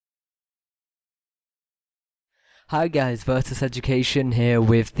Hi guys, Versus Education here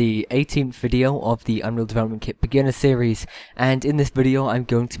with the 18th video of the Unreal Development Kit Beginner Series, and in this video I'm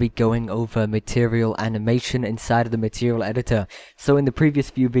going to be going over material animation inside of the material editor. So in the previous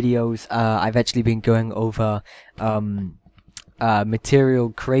few videos I've actually been going over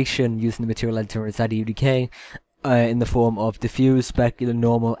material creation using the material editor inside of UDK in the form of diffuse, specular,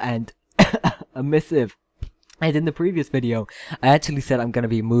 normal, and emissive. And in the previous video, I actually said I'm going to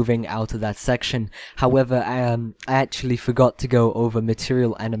be moving out of that section. However, I actually forgot to go over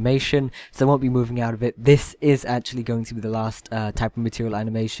material animation, so I won't be moving out of it. This is actually going to be the last type of material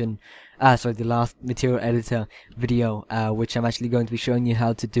animation, the last material editor video, which I'm actually going to be showing you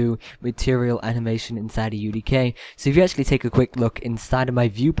how to do material animation inside of UDK. So if you actually take a quick look inside of my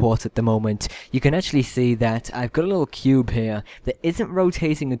viewport at the moment, you can actually see that I've got a little cube here that isn't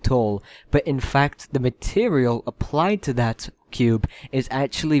rotating at all, but in fact the material applied to that cube is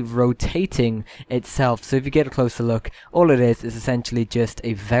actually rotating itself. So if you get a closer look, all it is essentially just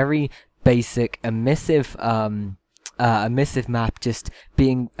a very basic emissive map, just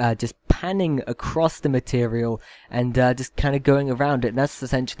panning across the material and just kind of going around it. And that's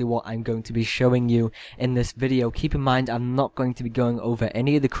essentially what I'm going to be showing you in this video. Keep in mind, I'm not going to be going over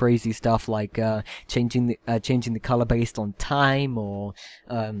any of the crazy stuff like changing the color based on time or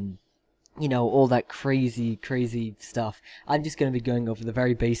you know, all that crazy stuff. I'm just going to be going over the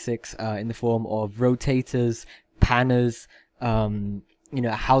very basics in the form of rotators, panners, you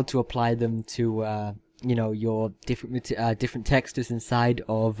know, how to apply them to you know, your different textures inside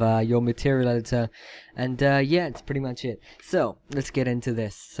of your material editor, and yeah, it's pretty much it. So let's get into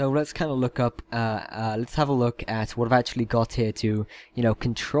this. So let's kind of look up, let's have a look at what I've actually got here to, you know,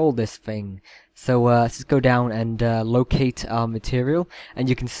 control this thing. So let's just go down and locate our material, and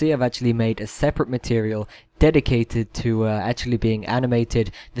you can see I've actually made a separate material dedicated to actually being animated.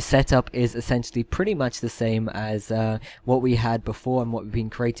 The setup is essentially pretty much the same as what we had before and what we've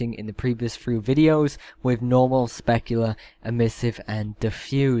been creating in the previous few videos, with normal, specular, emissive, and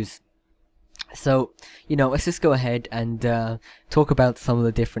diffuse. So, you know, let's just go ahead and talk about some of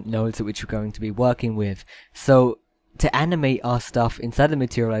the different nodes at which we're going to be working with. So to animate our stuff inside the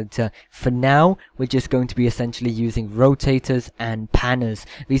material editor, for now we're just going to be essentially using rotators and panners.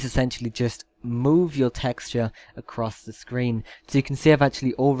 These essentially just move your texture across the screen. So you can see I've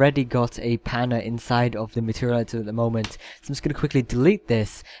actually already got a panner inside of the material editor at the moment. So I'm just going to quickly delete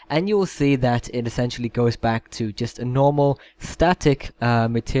this, and you will see that it essentially goes back to just a normal static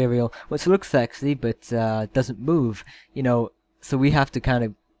material, which looks sexy but doesn't move, you know. So we have to kind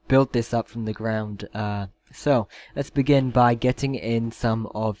of build this up from the ground. So let's begin by getting in some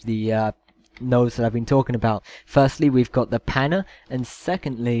of the nodes that I've been talking about. Firstly, we've got the panner, and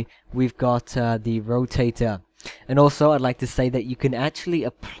secondly, we've got the rotator. And also, I'd like to say that you can actually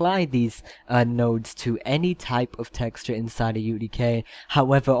apply these nodes to any type of texture inside of UDK.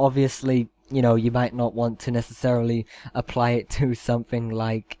 However, obviously, you know, you might not want to necessarily apply it to something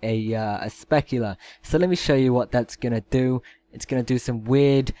like a specular. So let me show you what that's gonna do. It's gonna do some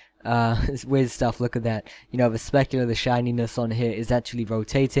weird stuff. Look at that. You know, the specular, the shininess on here is actually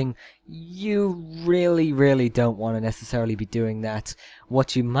rotating. You really don't want to necessarily be doing that.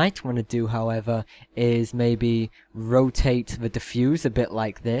 What you might want to do, however, is maybe rotate the diffuse a bit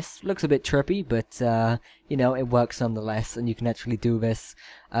like this. Looks a bit trippy, but you know, it works nonetheless, and you can actually do this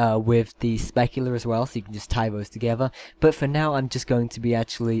with the specular as well, so you can just tie those together. But for now, I'm just going to be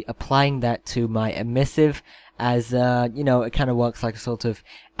actually applying that to my emissive, as you know, it kind of works like a sort of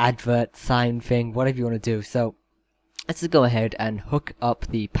advert sign thing, whatever you want to do. So let's just go ahead and hook up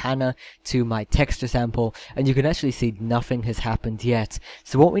the panner to my texture sample, and you can actually see nothing has happened yet.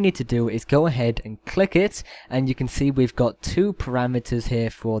 So what we need to do is go ahead and click it, and you can see we've got two parameters here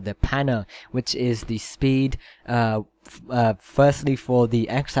for the panner, which is the speed, firstly for the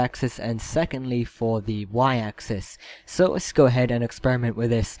x-axis and secondly for the y-axis. So let's go ahead and experiment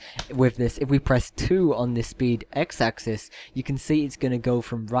with this. If we press 2 on the speed x-axis, you can see it's going to go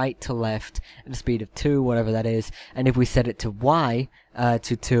from right to left at a speed of 2, whatever that is. And if we set it to y,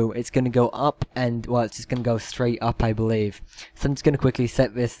 to 2, it's going to go up, and well, it's just going to go straight up, I believe. So I'm just going to quickly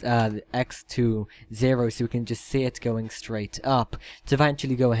set this x to 0 so we can just see it going straight up. To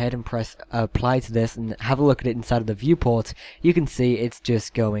eventually go ahead and press apply to this and have a look at it inside of the viewport, you can see it's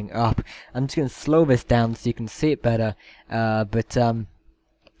just going up. I'm just going to slow this down so you can see it better,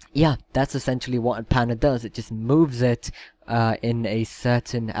 yeah, that's essentially what a panner does. It just moves it in a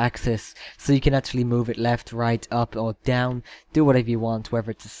certain axis. So you can actually move it left, right, up or down, do whatever you want,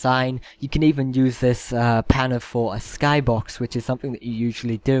 whether it's a sign. You can even use this panner for a skybox, which is something that you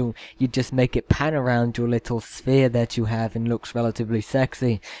usually do. You just make it pan around your little sphere that you have and looks relatively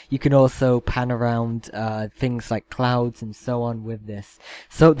sexy. You can also pan around things like clouds and so on with this.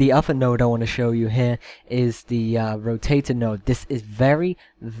 So the other node I want to show you here is the rotator node. This is very,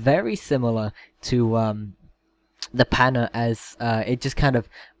 very similar to the panner, as it just kind of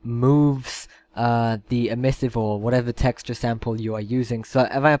moves the emissive or whatever texture sample you are using. So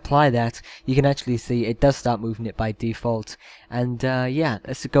if I apply that, you can actually see it does start moving it by default. And yeah,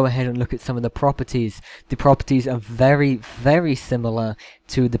 let's go ahead and look at some of the properties. The properties are very, very similar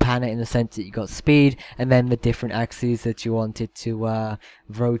to the panner in the sense that you got speed and then the different axes that you wanted to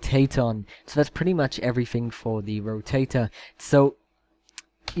rotate on. So that's pretty much everything for the rotator. So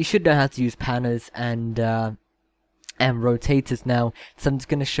you should know how to use panners and rotators now. So I'm just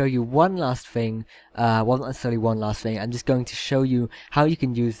going to show you one last thing, well, not necessarily one last thing. I'm just going to show you how you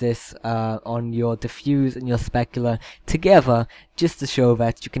can use this on your diffuse and your specular together, just to show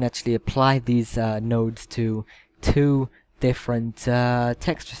that you can actually apply these nodes to two different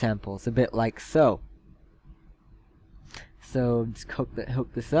texture samples, a bit like so. So just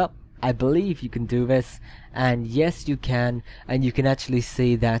hook this up. I believe you can do this, and yes you can, and you can actually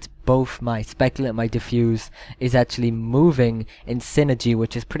see that both my specular and my diffuse is actually moving in synergy,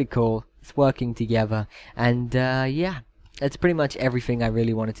 which is pretty cool. It's working together, and yeah, that's pretty much everything I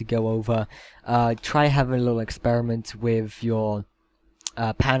really wanted to go over. Try having a little experiment with your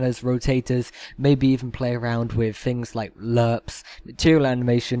panners, rotators, maybe even play around with things like lerps. Material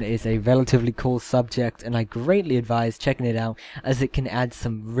animation is a relatively cool subject, and I greatly advise checking it out, as it can add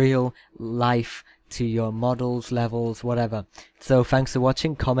some real life to your models, levels, whatever. So thanks for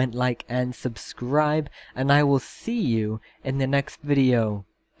watching, comment, like, and subscribe, and I will see you in the next video.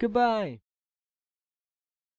 Goodbye!